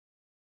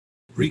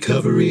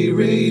Recovery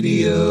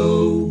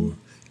Radio,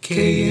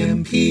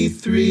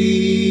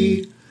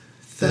 KMP3,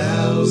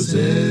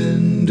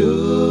 Thousand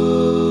Oaks.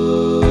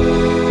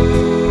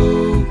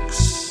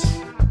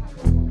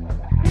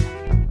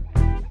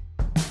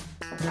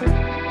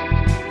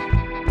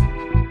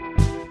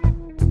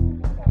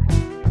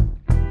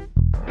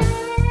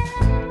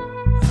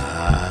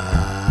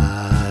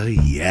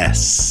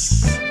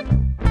 Yes.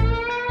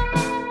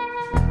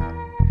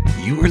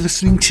 You are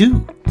listening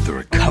to the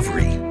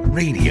Recovery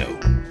Radio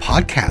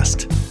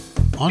podcast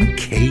on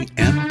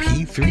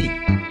KMP3.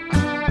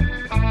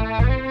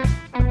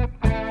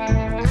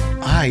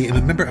 I am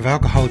a member of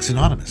Alcoholics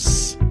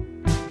Anonymous,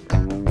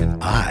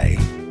 and I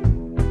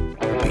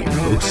will be your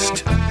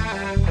host.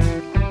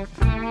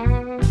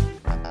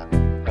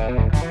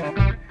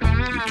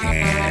 You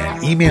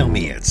can email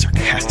me at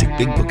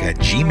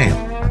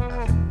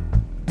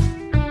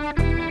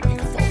sarcasticbigbook@gmail.com. You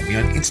can follow me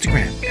on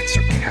Instagram at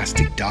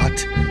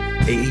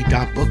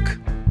sarcastic.a.book.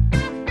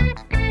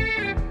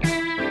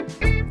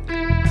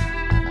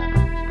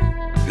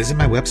 Visit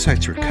my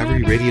website,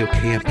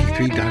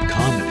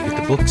 recoveryradiokmp3.com, and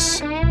hit the books.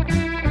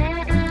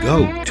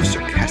 Go to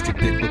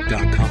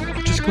sarcasticbigbook.com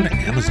or just go to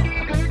Amazon.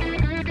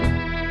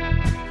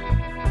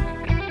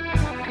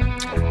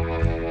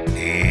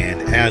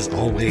 And as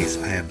always,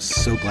 I am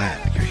so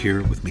glad you're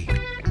here with me.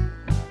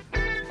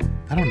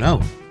 I don't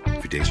know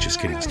if your day's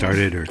just getting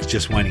started or it's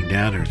just winding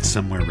down or it's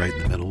somewhere right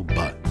in the middle,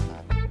 but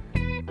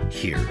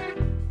here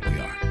we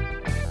are.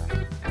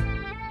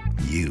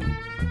 You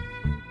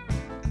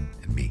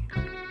and me.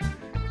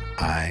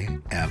 I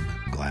am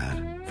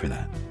glad for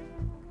that.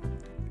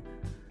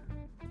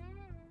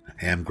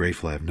 I am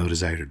grateful I have no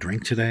desire to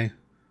drink today.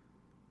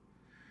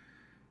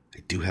 I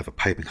do have a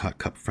piping hot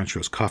cup of French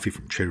roast coffee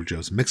from Trader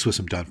Joe's mixed with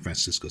some Don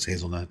Francisco's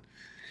hazelnut.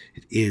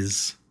 It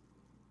is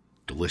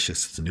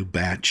delicious. It's a new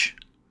batch.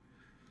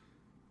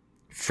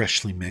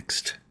 Freshly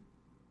mixed.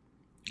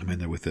 I'm in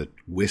there with a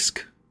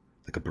whisk,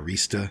 like a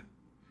barista.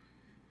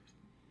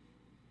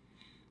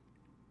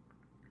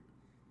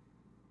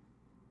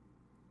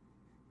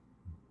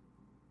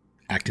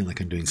 Acting like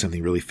I'm doing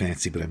something really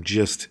fancy, but I'm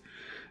just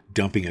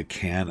dumping a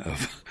can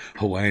of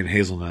Hawaiian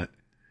hazelnut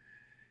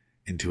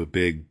into a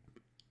big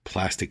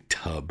plastic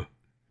tub,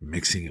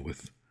 mixing it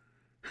with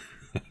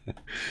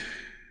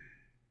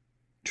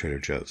Trader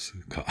Joe's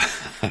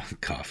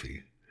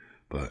coffee.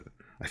 But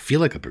I feel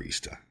like a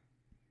barista.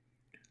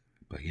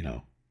 But, you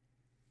know,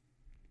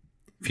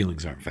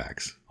 feelings aren't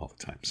facts all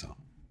the time. So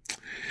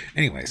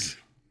anyways,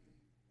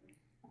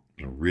 I'm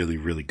in a really,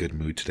 really good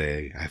mood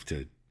today. I have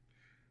to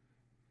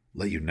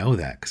let you know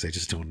that because I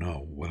just don't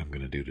know what I'm going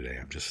to do today.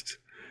 I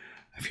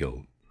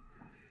feel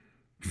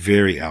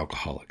very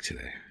alcoholic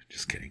today.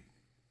 Just kidding.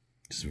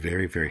 Just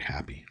very, very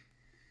happy.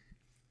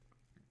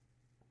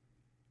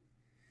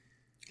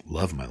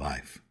 Love my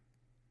life.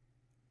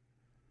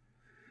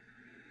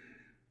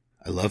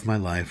 I love my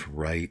life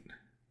right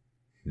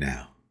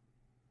now.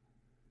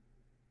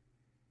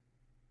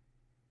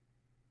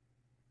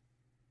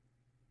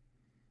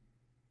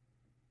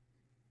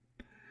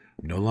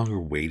 I'm no longer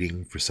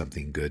waiting for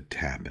something good to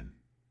happen.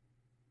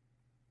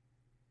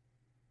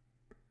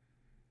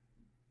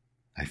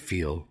 I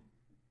feel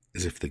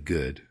as if the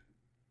good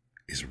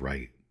is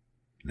right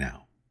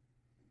now.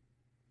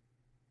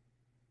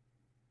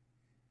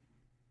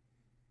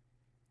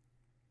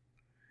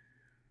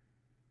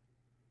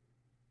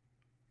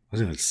 I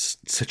was in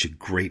such a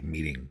great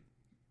meeting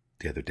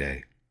the other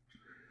day.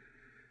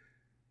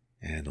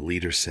 And the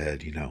leader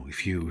said,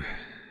 the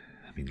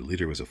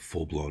leader was a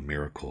full-blown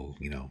miracle.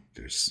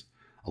 There's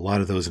a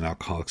lot of those in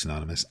Alcoholics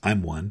Anonymous.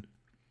 I'm one.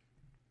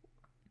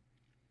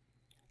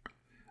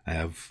 I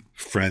have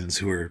friends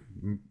who are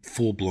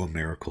full-blown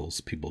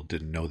miracles. People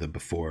didn't know them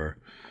before.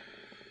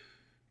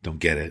 Don't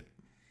get it.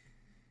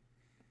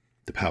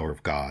 The power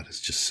of God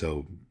is just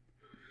so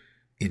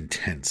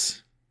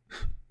intense.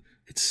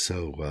 It's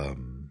so,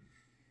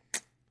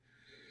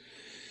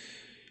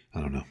 I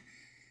don't know.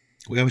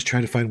 We always try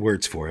to find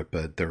words for it,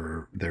 but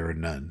there are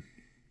none.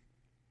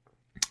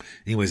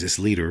 Anyways, this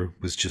leader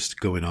was just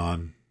going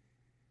on.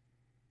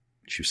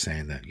 She was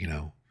saying that,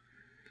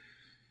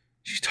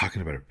 she's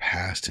talking about her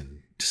past,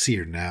 and to see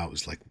her now, it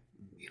was like,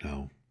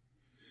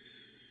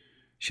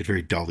 she had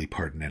very Dolly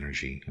Parton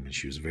energy. I mean,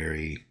 she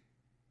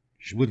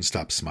wouldn't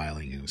stop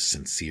smiling. It was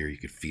sincere. You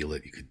could feel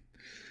it. You could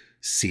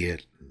see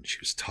it. And she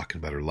was talking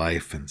about her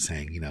life and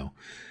saying,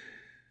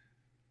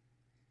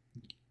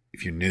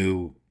 if you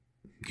knew,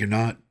 you're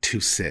not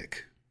too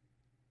sick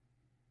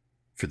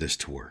for this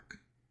to work.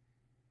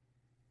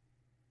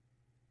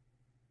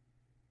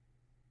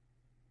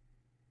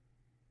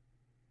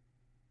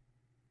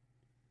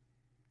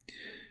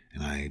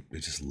 And I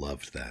just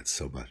loved that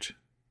so much.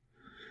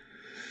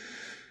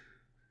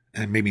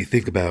 And it made me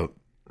think about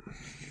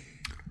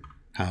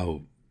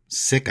how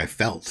sick I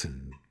felt.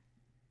 And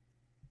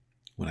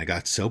when I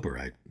got sober,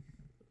 I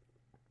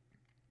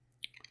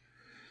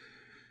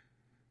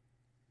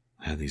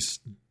had these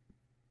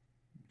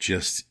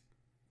just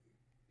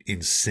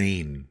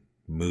insane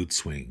mood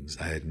swings.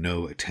 I had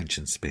no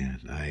attention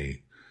span.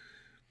 I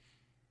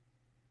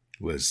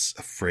was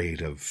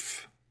afraid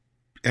of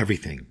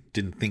everything.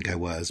 Didn't think I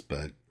was,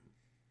 but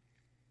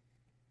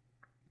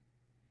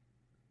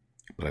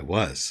I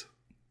was.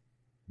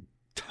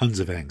 Tons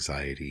of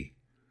anxiety.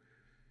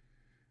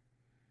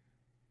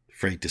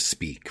 Afraid to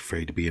speak,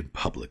 afraid to be in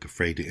public,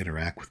 afraid to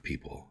interact with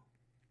people.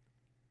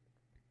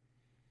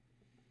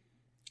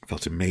 I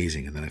felt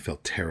amazing, and then I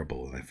felt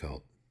terrible, and I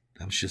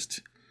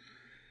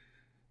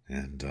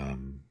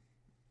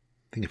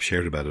think I've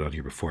shared about it on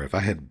here before. If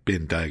I had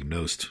been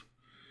diagnosed,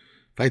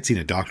 if I had seen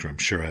a doctor, I'm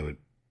sure I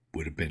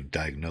would have been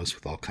diagnosed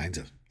with all kinds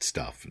of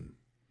stuff, and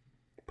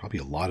probably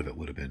a lot of it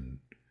would have been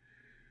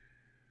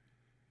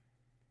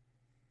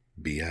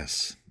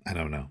BS. I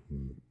don't know.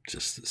 I'm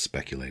just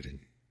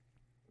speculating.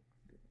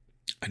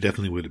 I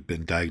definitely would have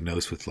been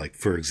diagnosed with, like,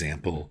 for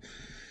example,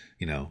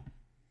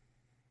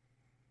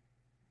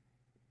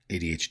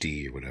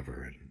 ADHD or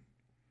whatever. And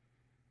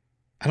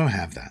I don't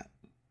have that.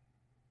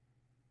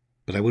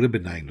 But I would have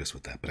been diagnosed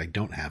with that. But I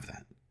don't have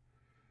that.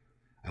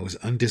 I was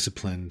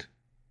undisciplined,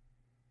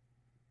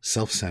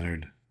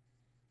 self-centered,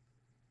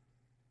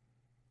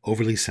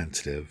 overly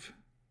sensitive,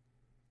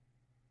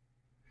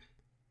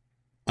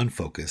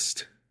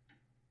 unfocused,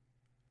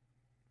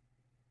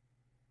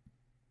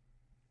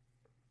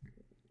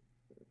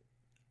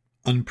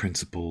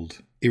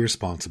 unprincipled,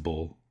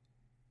 irresponsible,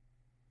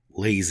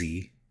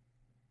 lazy.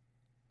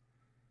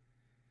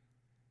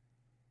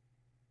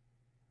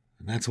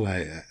 And that's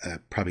why I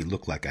probably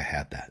looked like I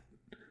had that.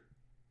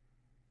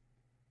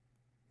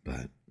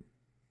 But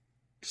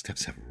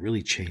steps have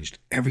really changed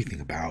everything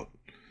about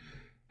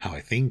how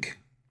I think.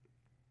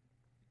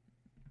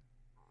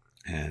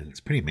 And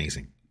it's pretty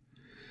amazing.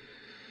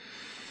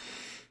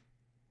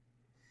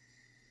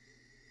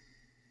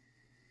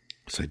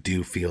 So I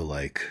do feel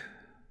like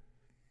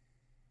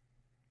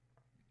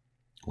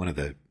one of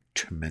the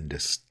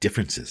tremendous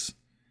differences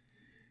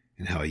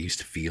in how I used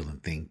to feel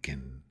and think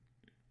and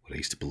what I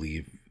used to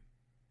believe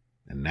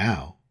and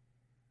now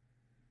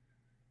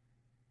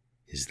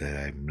is that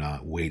I'm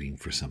not waiting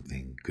for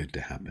something good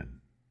to happen.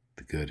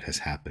 The good has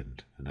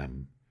happened and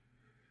I'm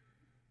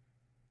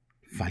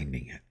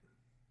finding it.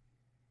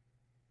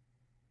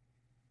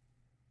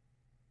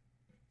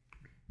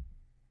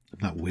 I'm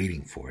not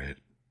waiting for it.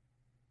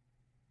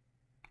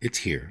 It's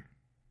here.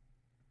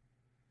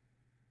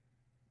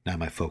 Now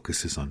my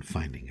focus is on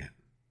finding it.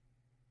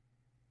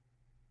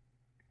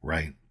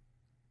 Right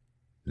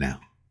now.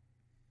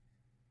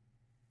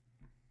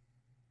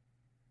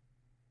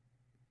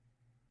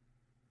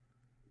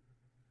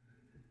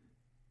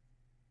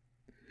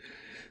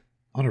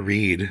 I want to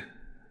read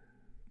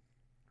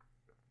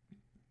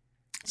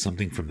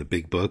something from the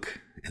big book,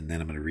 and then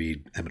I'm going to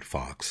read Emmett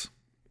Fox.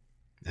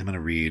 I'm going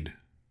to read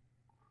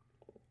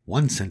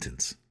one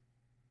sentence,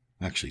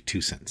 actually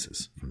 2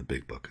 sentences from the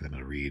big book, and I'm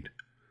going to read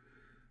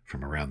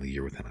from Around the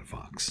Year with Emmett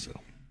Fox. So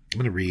I'm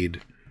going to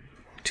read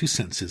 2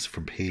 sentences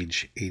from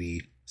page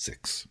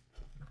 86.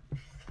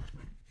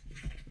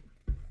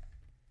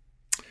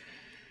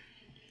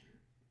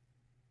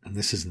 And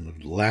this is in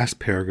the last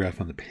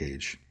paragraph on the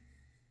page,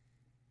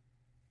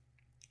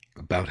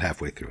 about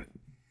halfway through it.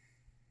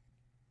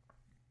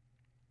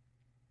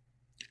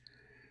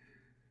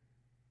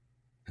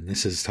 And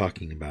this is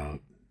talking about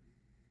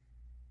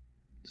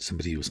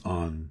somebody who was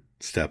on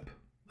step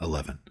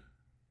 11.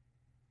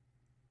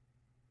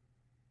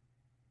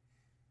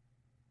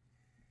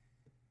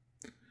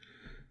 I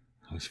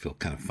always feel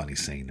kind of funny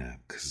saying that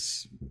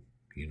because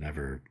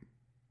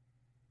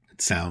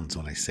it sounds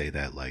when I say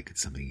that like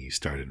it's something you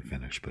started and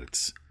finished, but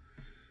it's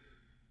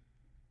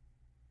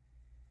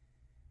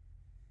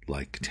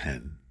like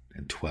 10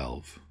 and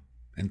 12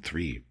 and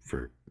 3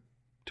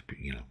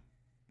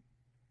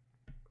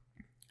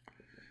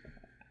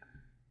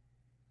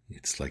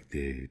 it's like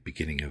the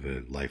beginning of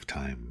a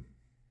lifetime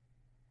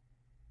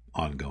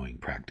ongoing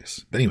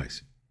practice. But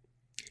anyways,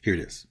 here it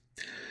is.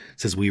 It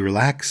says, we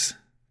relax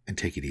and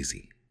take it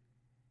easy.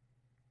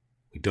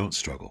 We don't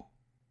struggle.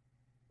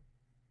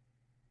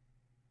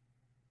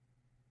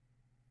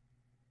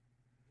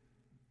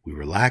 We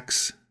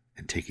relax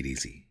and take it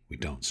easy. We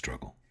don't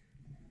struggle.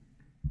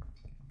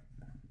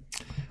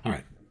 All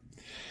right.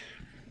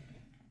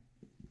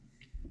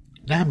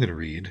 Now I'm going to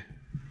read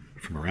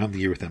from Around the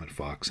Year with Emmett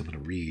Fox. I'm going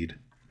to read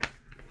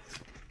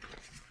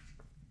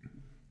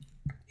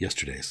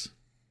yesterday's,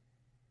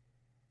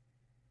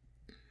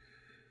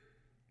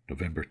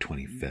 November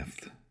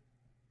 25th.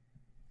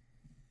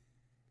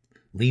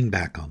 Lean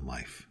back on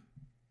life.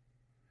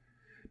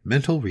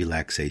 Mental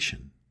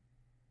relaxation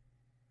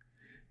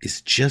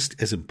is just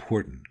as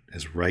important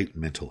as right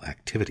mental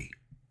activity.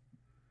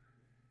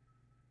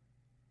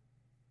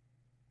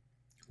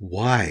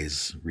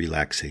 Wise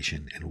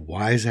relaxation and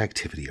wise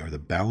activity are the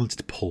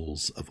balanced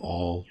poles of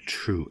all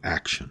true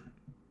action.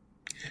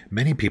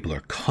 Many people are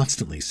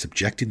constantly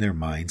subjecting their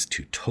minds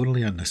to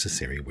totally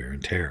unnecessary wear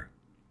and tear.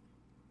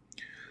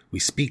 We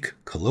speak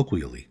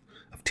colloquially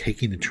of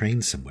taking the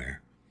train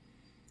somewhere.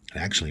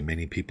 And actually,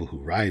 many people who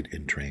ride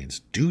in trains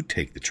do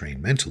take the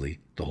train mentally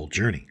the whole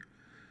journey.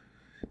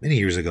 Many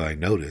years ago, I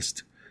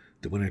noticed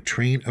that when a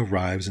train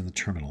arrives in the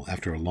terminal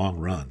after a long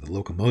run, the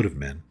locomotive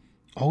men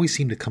always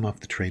seem to come off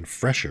the train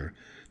fresher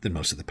than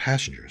most of the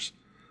passengers,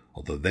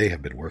 although they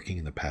have been working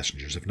and the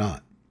passengers have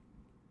not.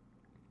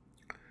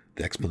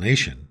 The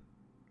explanation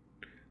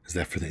is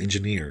that for the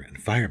engineer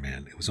and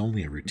fireman, it was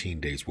only a routine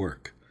day's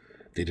work.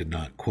 They did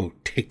not,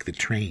 quote, take the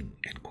train,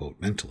 end quote,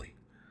 mentally.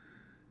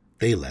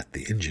 They let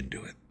the engine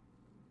do it.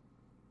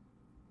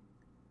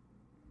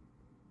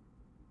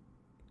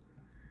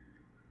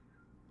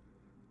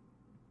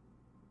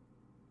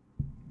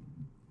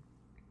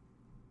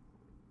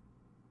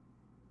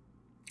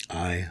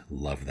 I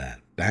love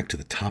that. Back to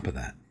the top of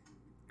that.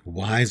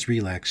 Wise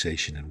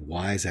relaxation and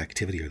wise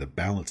activity are the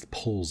balanced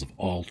poles of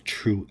all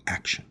true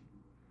action.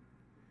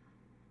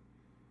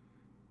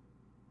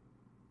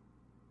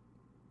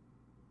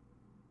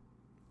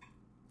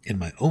 In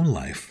my own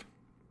life,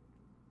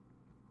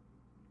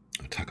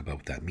 I'll talk about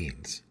what that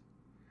means.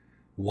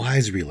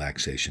 Wise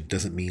relaxation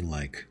doesn't mean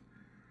like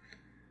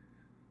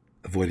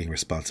avoiding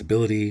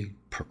responsibility,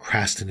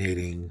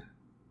 procrastinating,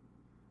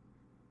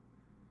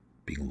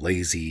 being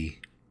lazy.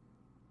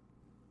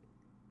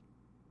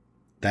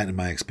 That, in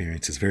my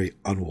experience, is very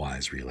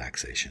unwise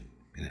relaxation,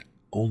 and it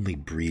only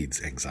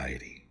breeds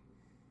anxiety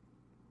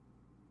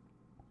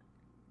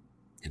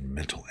and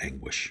mental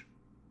anguish.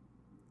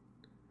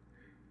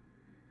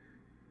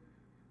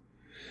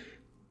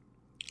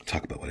 I'll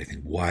talk about what I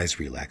think wise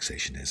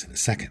relaxation is in a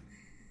second.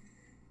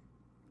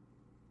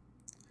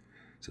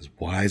 It says,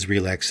 wise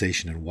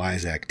relaxation and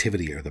wise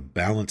activity are the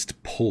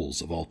balanced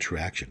poles of all true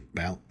action.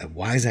 A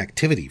wise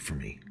activity for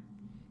me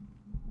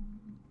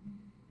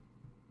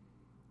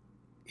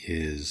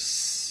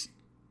is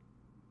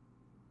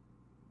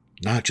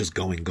not just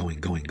going.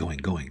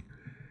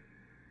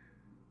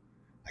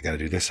 I got to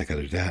do this, I got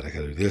to do that, I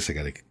got to do this, I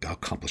got to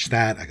accomplish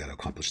that, I got to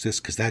accomplish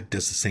this, because that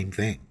does the same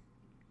thing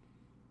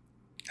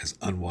as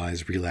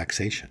unwise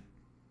relaxation.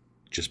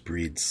 It just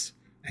breeds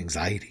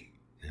anxiety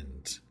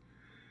and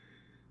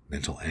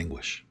mental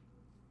anguish.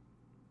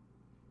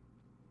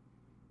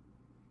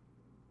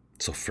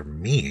 So for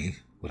me,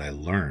 what I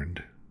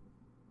learned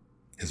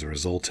as a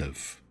result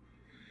of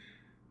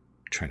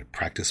trying to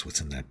practice what's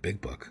in that big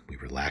book, we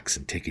relax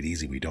and take it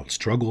easy, we don't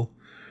struggle.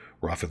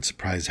 We're often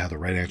surprised how the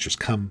right answers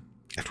come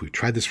after we've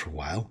tried this for a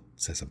while.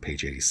 It says on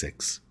page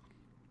 86.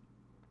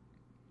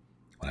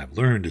 What I've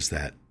learned is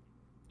that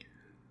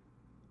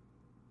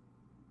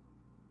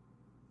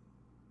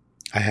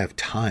I have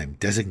time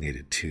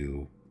designated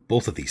to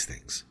both of these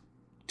things,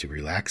 to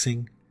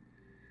relaxing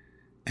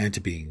and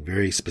to being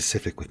very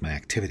specific with my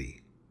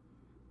activity.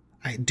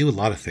 I do a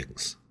lot of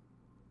things.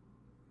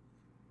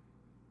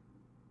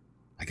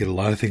 I get a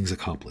lot of things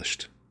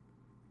accomplished.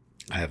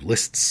 I have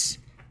lists.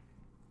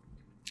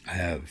 I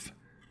have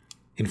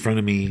in front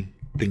of me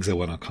things I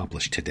want to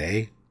accomplish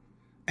today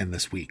and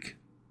this week.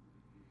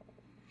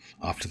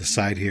 Off to the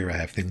side here, I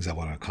have things I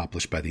want to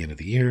accomplish by the end of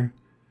the year.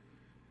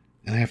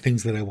 And I have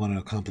things that I want to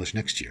accomplish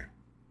next year.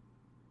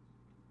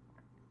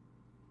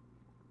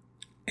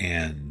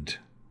 And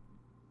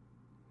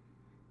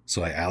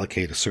so I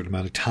allocate a certain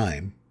amount of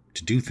time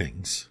to do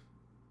things,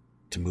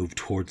 to move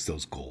towards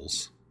those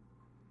goals.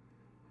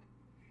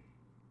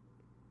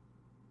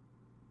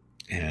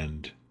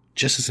 And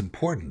just as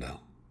important,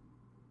 though,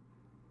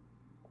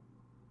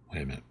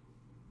 wait a minute.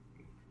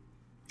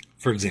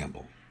 For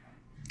example,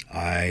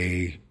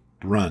 I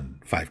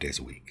run 5 days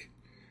a week.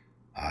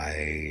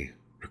 I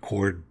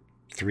record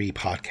 3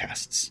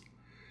 podcasts.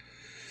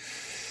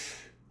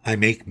 I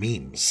make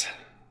memes.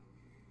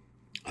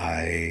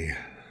 I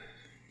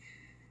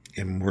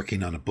am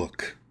working on a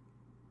book.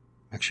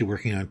 I'm actually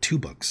working on 2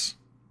 books.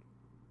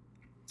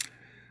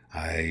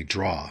 I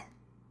draw.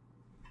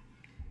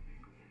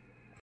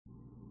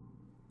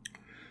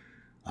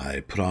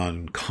 I put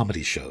on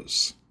comedy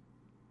shows.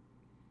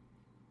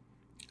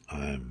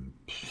 I'm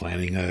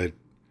planning a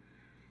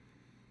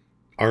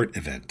art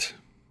event.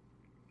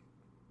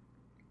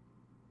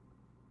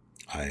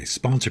 I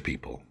sponsor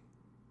people.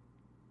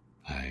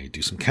 I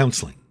do some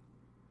counseling.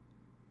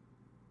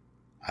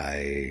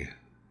 I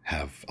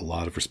have a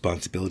lot of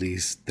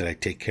responsibilities that I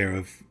take care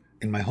of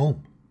in my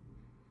home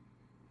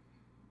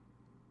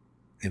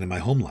and in my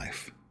home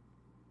life.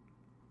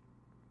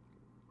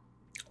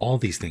 All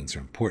these things are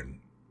important.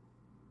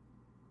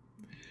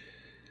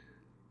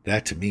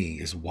 That, to me,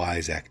 is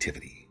wise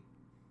activity.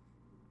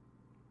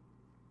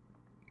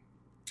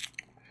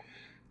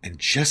 And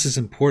just as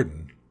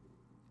important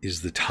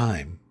is the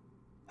time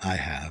I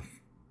have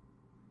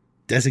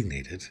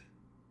designated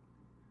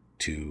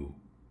to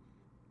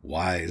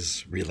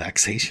wise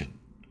relaxation.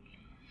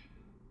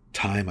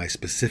 Time I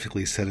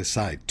specifically set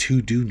aside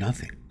to do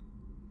nothing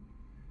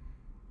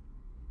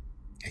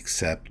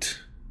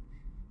except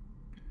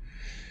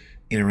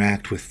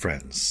interact with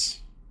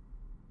friends,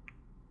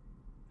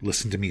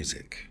 listen to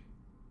music,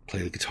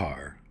 play the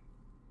guitar,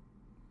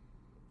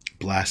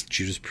 blast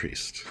Judas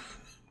Priest,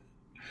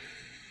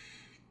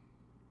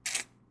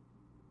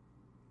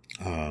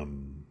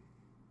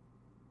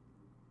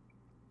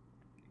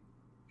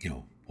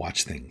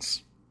 watch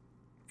things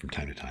from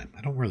time to time.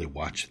 I don't really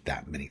watch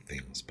that many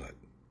things, but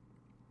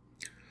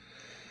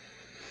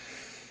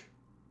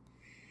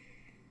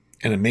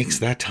And it makes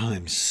that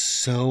time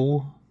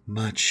so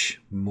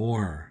much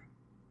more.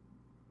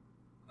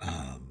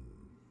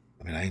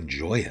 I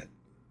enjoy it.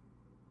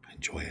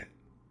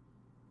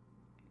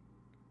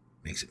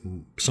 Makes it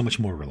so much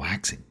more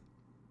relaxing.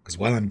 Because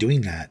while I'm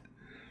doing that,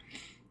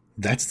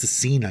 that's the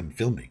scene I'm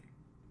filming.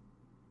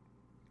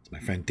 As my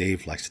friend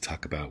Dave likes to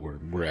talk about,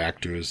 we're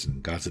actors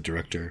and God's the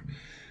director.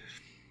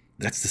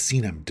 That's the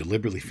scene I'm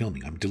deliberately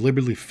filming. I'm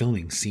deliberately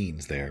filming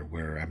scenes there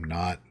where I'm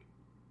not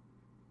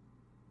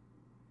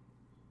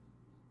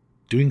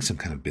doing some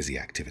kind of busy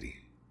activity.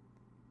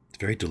 It's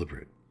very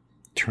deliberate.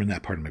 Turn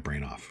that part of my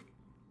brain off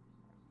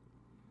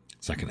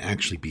so I can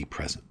actually be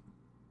present.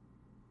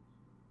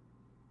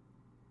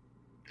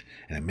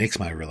 And it makes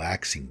my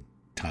relaxing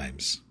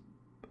times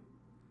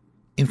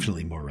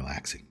infinitely more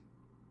relaxing.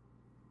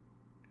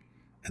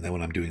 And then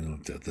when I'm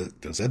doing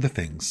those other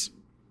things,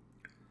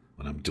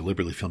 when I'm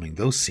deliberately filming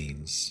those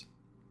scenes,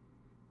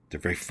 they're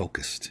very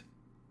focused.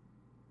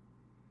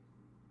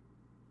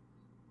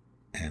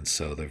 And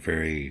so they're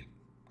very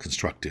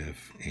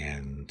constructive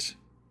and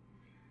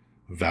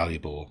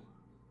valuable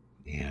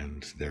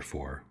and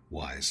therefore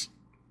wise.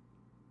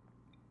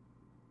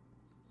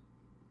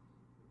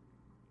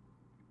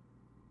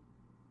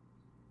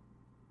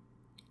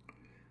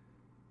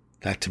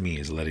 That to me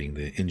is letting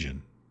the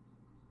engine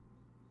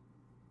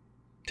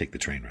take the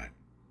train ride.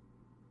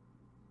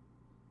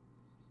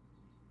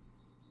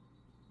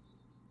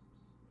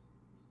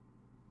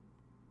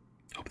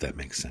 Hope that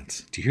makes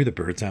sense. Do you hear the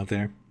birds out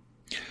there?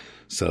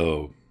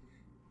 So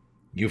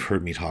you've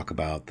heard me talk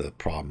about the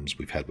problems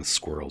we've had with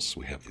squirrels.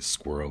 We have this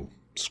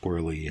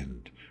Squirrely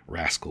and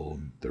Rascal,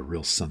 and they're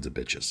real sons of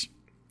bitches.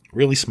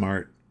 Really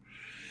smart,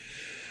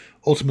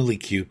 ultimately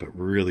cute, but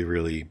really,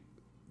 really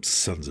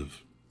sons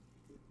of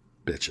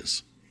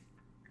bitches.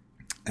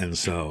 And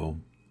so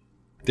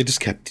they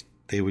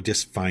would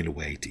just find a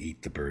way to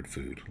eat the bird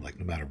food. Like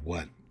no matter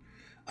what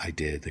I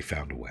did, they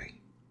found a way.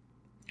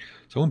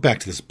 So I went back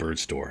to this bird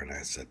store and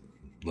I said,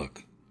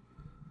 look,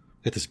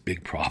 we got this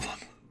big problem.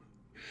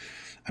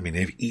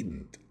 They've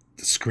eaten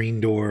the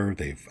screen door.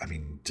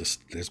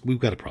 We've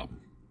got a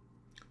problem.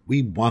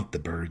 We want the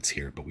birds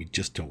here, but we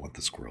just don't want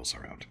the squirrels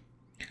around.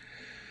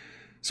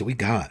 So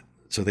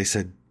they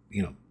said,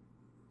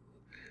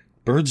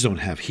 birds don't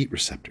have heat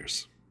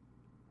receptors.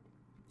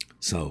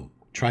 So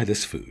try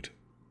this food.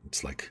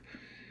 It's like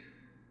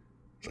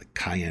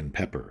cayenne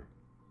pepper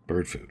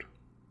bird food.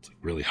 It's like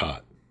really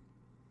hot.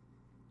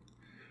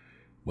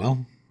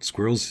 Well,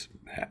 squirrels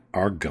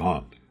are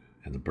gone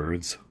and the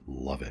birds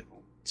love it.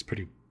 It's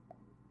pretty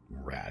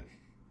rad.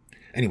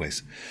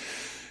 Anyways,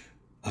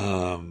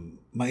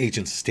 my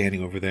agent's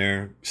standing over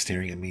there,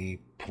 staring at me,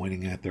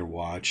 pointing at their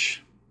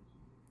watch.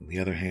 On the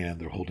other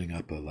hand, they're holding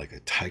up a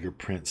tiger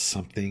print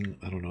something.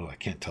 I don't know. I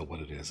can't tell what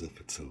it is.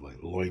 If it's a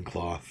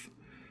loincloth,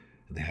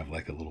 and they have a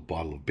little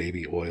bottle of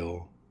baby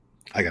oil.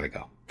 I gotta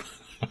go.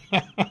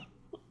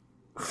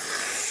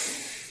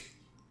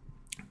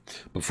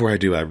 Before I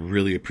do, I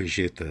really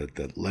appreciate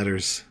the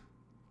letters,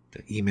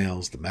 the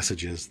emails, the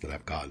messages that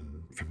I've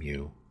gotten from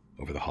you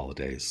over the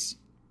holidays.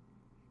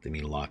 They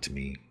mean a lot to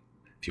me.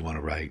 If you want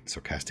to write,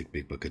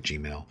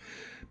 sarcasticbigbook@gmail.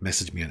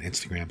 Message me on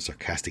Instagram,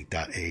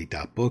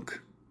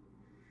 sarcastic.a.book.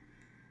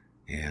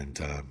 And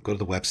go to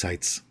the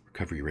websites,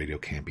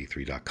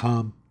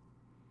 recoveryradiocamp3.com,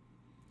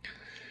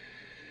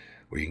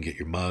 where you can get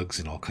your mugs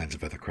and all kinds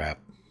of other crap.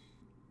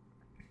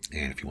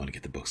 And if you want to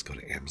get the books, go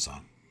to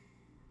Amazon.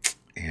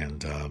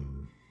 And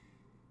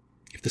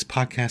if this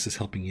podcast is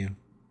helping you,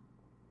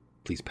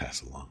 please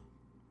pass it along.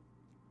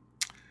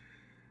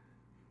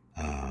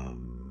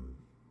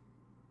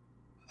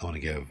 I want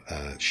to give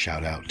a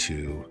shout out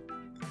to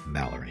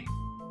Mallory.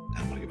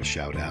 I want to give a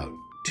shout out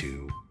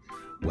to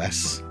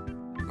Wes,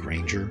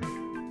 Granger,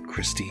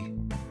 Christy. I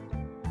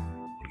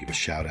want to give a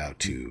shout out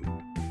to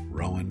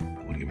Rowan.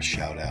 I want to give a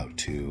shout out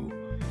to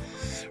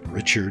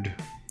Richard,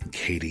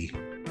 Katie,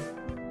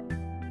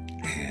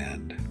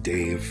 and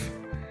Dave,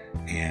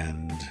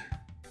 and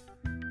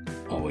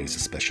always a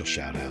special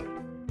shout out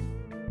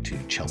to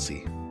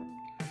Chelsea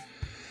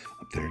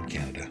up there in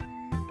Canada.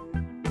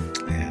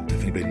 And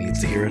if anybody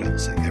needs to hear it, I will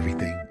say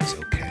everything is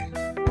okay.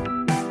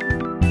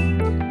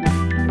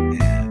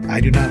 And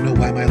I do not know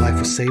why my life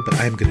was saved, but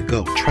I am going to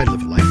go try to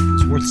live a life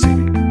that is worth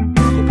saving.